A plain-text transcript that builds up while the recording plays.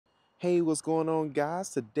Hey, what's going on, guys?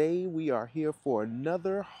 Today we are here for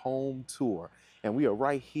another home tour, and we are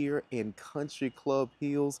right here in Country Club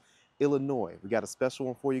Hills, Illinois. We got a special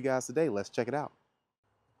one for you guys today. Let's check it out.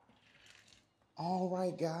 All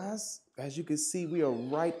right, guys, as you can see, we are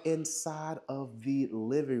right inside of the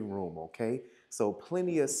living room, okay? So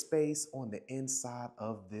plenty of space on the inside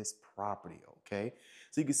of this property, okay?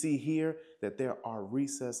 So you can see here that there are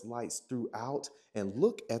recessed lights throughout, and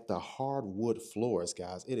look at the hardwood floors,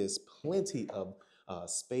 guys. It is plenty of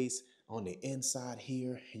space on the inside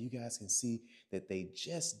here, and you guys can see that they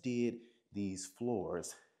just did these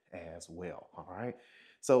floors as well, all right?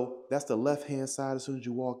 So that's the left-hand side as soon as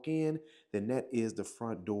you walk in, then that is the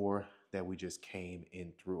front door that we just came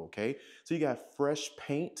in through, okay? So you got fresh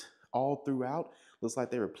paint all throughout. Looks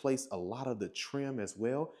like they replaced a lot of the trim as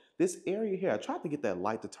well. This area here, I tried to get that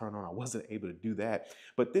light to turn on. I wasn't able to do that,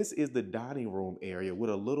 but this is the dining room area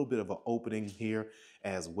with a little bit of an opening here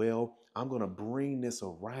as well. I'm gonna bring this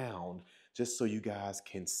around just so you guys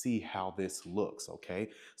can see how this looks, okay?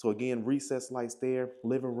 So again, recessed lights there,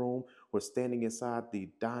 living room. We're standing inside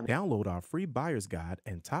the dining. Download our free buyer's guide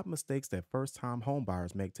and top mistakes that first-time home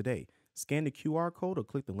buyers make today. Scan the QR code or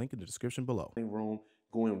click the link in the description below. Room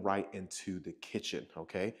going right into the kitchen,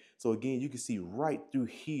 okay? So again, you can see right through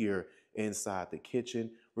here inside the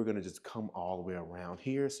kitchen. We're gonna just come all the way around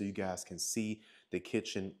here so you guys can see the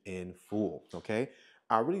kitchen in full, okay?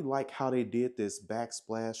 I really like how they did this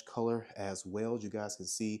backsplash color as well. As you guys can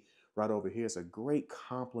see right over here, it's a great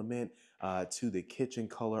complement to the kitchen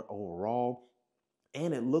color overall.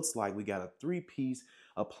 And it looks like we got a three-piece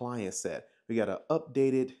appliance set. We got an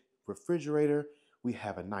updated refrigerator, we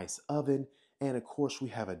have a nice oven, and of course we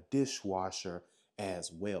have a dishwasher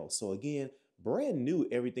as well. So again, brand new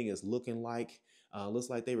everything is looking like.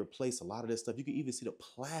 Looks like they replaced a lot of this stuff. You can even see the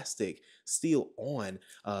plastic still on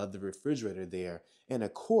the refrigerator there. And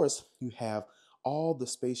of course, you have all the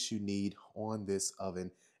space you need on this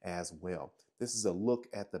oven as well. This is a look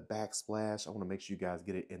at the backsplash. I want to make sure you guys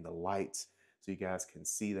get it in the lights so you guys can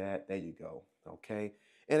see that. There you go. Okay.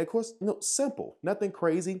 And of course, simple, nothing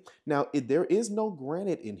crazy. Now, there is no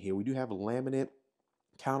granite in here. We do have laminate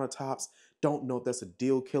countertops. Don't know if that's a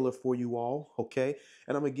deal killer for you all. Okay.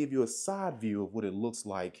 And I'm going to give you a side view of what it looks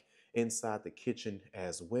like inside the kitchen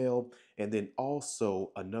as well. And then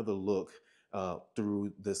also another look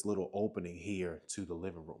through this little opening here to the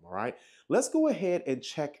living room. All right, let's go ahead and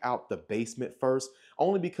check out the basement first,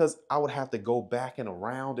 only because I would have to go back and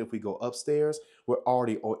around if we go upstairs. We're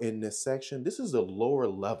already in this section. This is the lower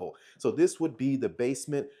level. So this would be the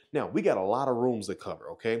basement. Now we got a lot of rooms to cover.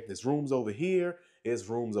 Okay, there's rooms over here, there's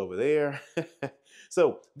rooms over there.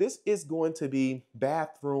 So this is going to be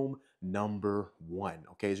bathroom number one.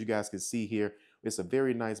 Okay, as you guys can see here, it's a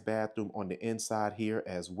very nice bathroom on the inside here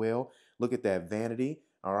as well. Look at that vanity.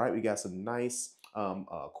 All right, we got some nice,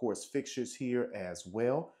 of course, fixtures here as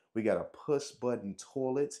well. We got a push button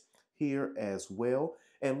toilet here as well.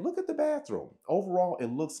 And look at the bathroom. Overall, it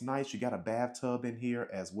looks nice. You got a bathtub in here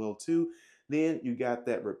as well too. Then you got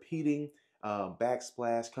that repeating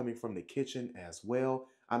backsplash coming from the kitchen as well.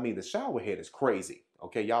 I mean, the shower head is crazy.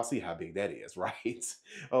 Okay, y'all see how big that is, right?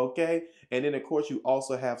 Okay, and then of course you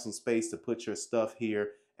also have some space to put your stuff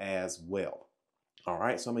here as well. All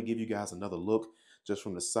right, so I'm gonna give you guys another look just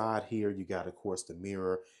from the side here. You got, of course, the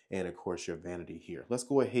mirror and of course your vanity here. Let's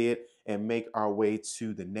go ahead and make our way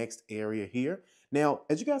to the next area here. Now,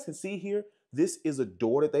 as you guys can see here, this is a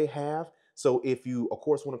door that they have. So if you, of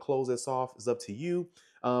course, want to close this off, it's up to you.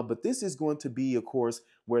 But this is going to be, of course,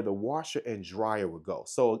 where the washer and dryer would go.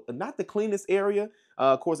 So not the cleanest area.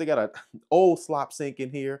 Of course, they got an old slop sink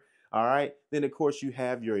in here. All right. Then, of course, you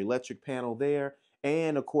have your electric panel there.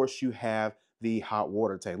 And, of course, you have the hot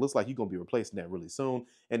water tank. Looks like you're going to be replacing that really soon.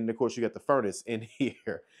 And, of course, you got the furnace in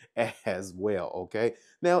here as well. Okay.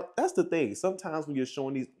 Now, that's the thing. Sometimes when you're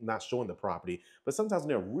showing these, not showing the property, but sometimes when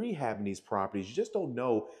they're rehabbing these properties, you just don't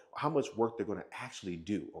know how much work they're going to actually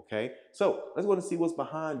do. Okay. So let's go and see what's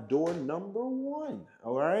behind door number one.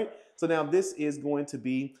 All right. So now this is going to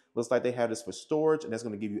be, looks like they have this for storage, and that's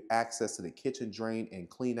going to give you access to the kitchen drain and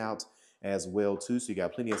clean out as well too. So you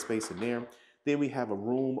got plenty of space in there. Then we have a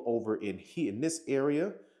room over in here, in this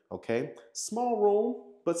area, okay? Small room,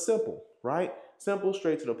 but simple, right? Simple,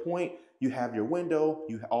 straight to the point. You have your window.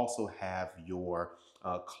 You also have your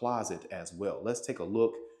closet as well. Let's take a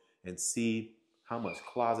look and see how much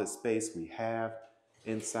closet space we have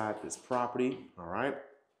inside this property, all right?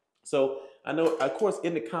 So I know, of course,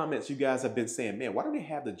 in the comments, you guys have been saying, man, why do they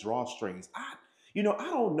have the drawstrings? I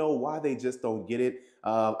don't know why they just don't get it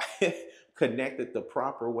connected the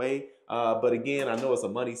proper way. But again, I know it's a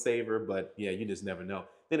money saver, but yeah, you just never know.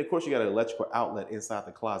 Then of course you got an electrical outlet inside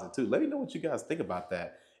the closet too. Let me know what you guys think about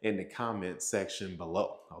that in the comment section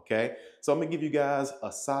below, okay? So I'm gonna give you guys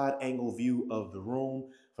a side angle view of the room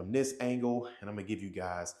from this angle, and I'm gonna give you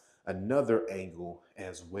guys another angle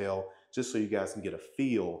as well, just so you guys can get a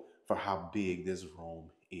feel for how big this room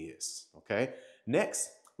is, okay? Next,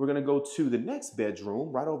 we're gonna go to the next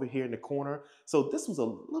bedroom right over here in the corner. So this was a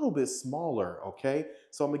little bit smaller, okay?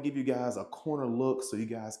 So I'm gonna give you guys a corner look so you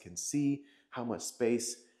guys can see how much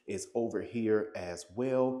space is over here as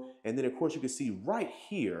well. And then of course you can see right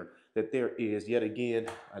here that there is yet again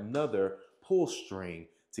another pull string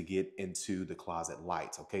to get into the closet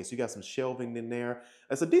lights, okay? So you got some shelving in there.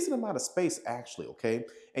 It's a decent amount of space actually, okay?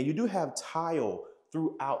 And you do have tile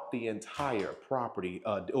throughout the entire property,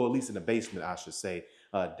 or at least in the basement, I should say,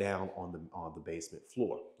 down on the basement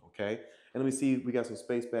floor, okay? And let me see, we got some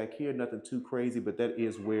space back here, nothing too crazy, but that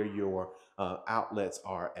is where your outlets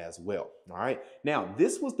are as well, all right? Now,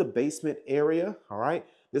 this was the basement area, all right?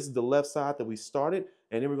 This is the left side that we started,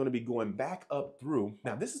 and then we're gonna be going back up through.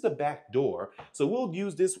 Now, this is the back door, so we'll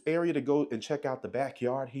use this area to go and check out the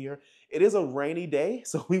backyard here. It is a rainy day,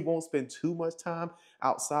 so we won't spend too much time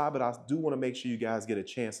outside, but I do wanna make sure you guys get a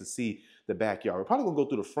chance to see the backyard. We're probably gonna go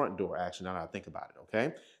through the front door, actually, now that I think about it,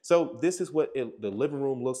 okay? So this is what the living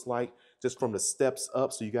room looks like, just from the steps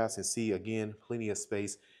up, so you guys can see, again, plenty of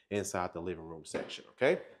space inside the living room section,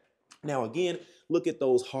 okay? Now, again, look at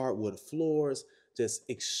those hardwood floors, just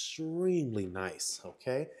extremely nice,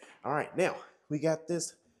 okay? All right, now, we got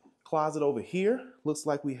this closet over here. Looks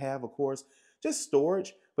like we have, of course, just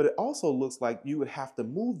storage, but it also looks like you would have to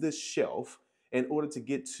move this shelf in order to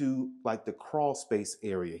get to like the crawl space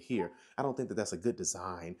area here. I don't think that that's a good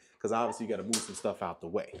design because obviously you got to move some stuff out the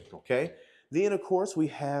way, okay? Then, of course, we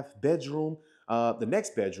have bedroom, the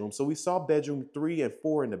next bedroom. So we saw bedroom 3 and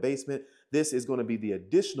 4 in the basement. This is going to be the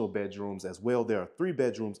additional bedrooms as well. There are 3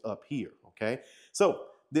 bedrooms up here, okay? So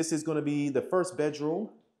this is going to be the first bedroom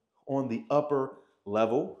on the upper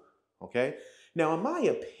level, okay? Now, in my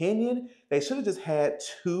opinion, they should have just had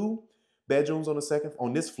 2 bedrooms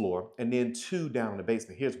on this floor and then 2 down in the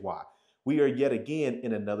basement. Here's why. We are yet again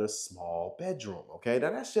in another small bedroom, okay?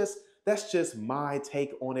 Now, that's just my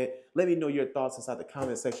take on it. Let me know your thoughts inside the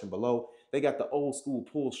comment section below. They got the old school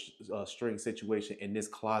pull string situation in this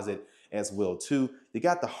closet as well too. They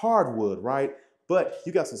got the hardwood, right? But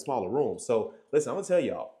you got some smaller rooms. So listen, I'm gonna tell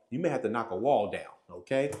y'all, you may have to knock a wall down,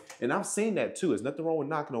 okay? And I've seen that too. There's nothing wrong with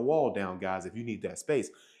knocking a wall down, guys, if you need that space,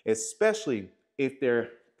 especially if they're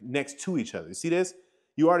next to each other. You see this?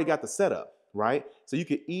 You already got the setup, right? So you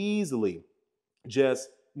could easily just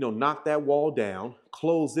knock that wall down,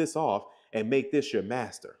 close this off, and make this your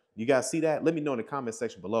master. You guys see that? Let me know in the comment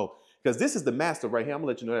section below, because this is the master right here. I'm gonna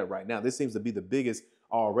let you know that right now. This seems to be the biggest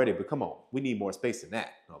already, but come on, we need more space than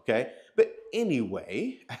that, okay? But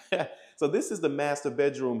anyway, so this is the master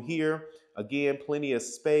bedroom here. Again, plenty of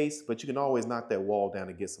space, but you can always knock that wall down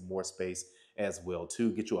and get some more space as well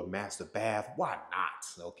too. Get you a master bath, why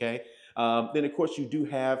not, okay? Then of course you do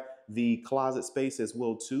have the closet space as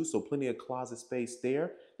well too, so plenty of closet space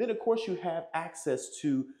there. Then of course you have access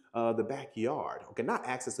to the backyard. Okay, not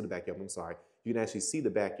access to the backyard, I'm sorry. You can actually see the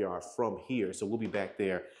backyard from here, so we'll be back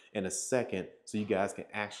there in a second so you guys can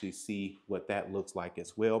actually see what that looks like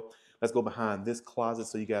as well. Let's go behind this closet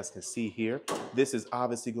so you guys can see here. This is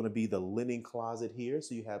obviously going to be the linen closet here,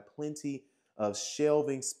 so you have plenty of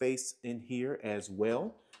shelving space in here as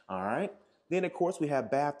well. All right. Then of course we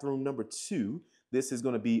have bathroom number 2. This is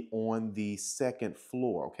going to be on the 2nd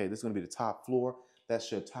floor. Okay, this is going to be the top floor.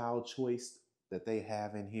 That's your tile choice that they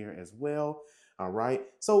have in here as well. All right,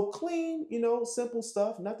 so clean, simple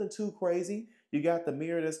stuff, nothing too crazy. You got the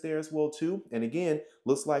mirror that's there as well too. And again,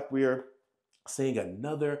 looks like we're seeing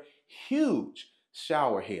another huge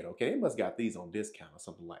shower head. Okay, they must got these on discount or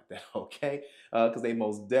something like that. Okay, because they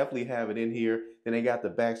most definitely have it in here. Then they got the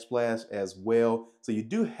backsplash as well. So you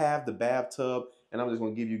do have the bathtub, and I'm just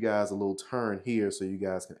going to give you guys a little turn here so you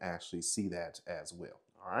guys can actually see that as well.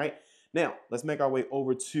 All right, now let's make our way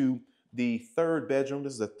over to the 3rd bedroom.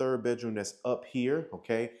 This is the 3rd bedroom that's up here,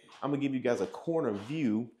 okay? I'm gonna give you guys a corner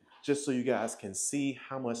view just so you guys can see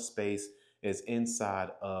how much space is inside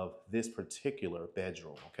of this particular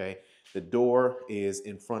bedroom, okay? The door is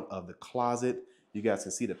in front of the closet. You guys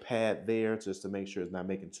can see the pad there just to make sure it's not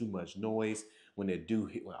making too much noise when they do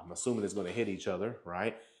hit. Well, I'm assuming it's gonna hit each other,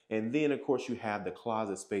 right? And then of course you have the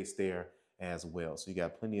closet space there as well. So you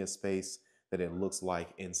got plenty of space that it looks like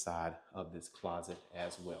inside of this closet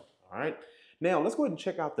as well. All right, now let's go ahead and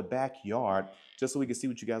check out the backyard just so we can see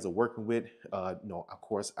what you guys are working with, of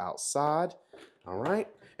course, outside. All right,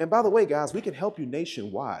 and by the way, guys, we can help you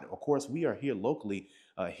nationwide. Of course, we are here locally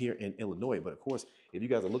here in Illinois. But of course, if you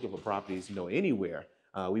guys are looking for properties, anywhere,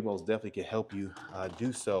 we most definitely can help you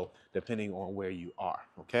do so depending on where you are.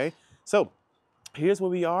 Okay, so here's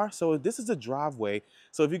where we are. So this is the driveway.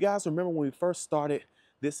 So if you guys remember when we first started,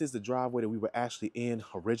 this is the driveway that we were actually in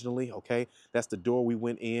originally. Okay, that's the door we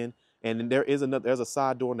went in, and then there's a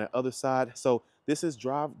side door on the other side. So this is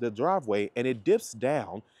the driveway, and it dips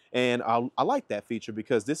down. And I like that feature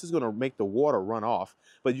because this is going to make the water run off.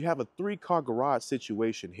 But you have a 3-car garage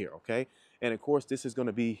situation here. Okay, and of course this is going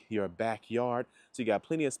to be your backyard. So you got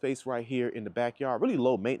plenty of space right here in the backyard. Really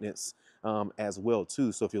low maintenance as well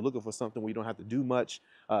too. So if you're looking for something where you don't have to do much,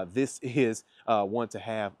 this is one to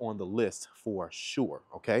have on the list for sure.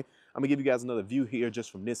 Okay, I'm gonna give you guys another view here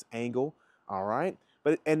just from this angle. All right,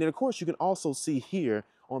 and then of course you can also see here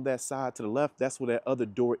on that side to the left, that's where that other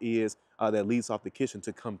door is that leads off the kitchen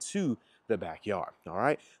to come to the backyard. All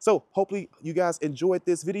right, so hopefully you guys enjoyed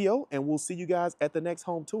this video, and we'll see you guys at the next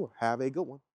home tour. Have a good one.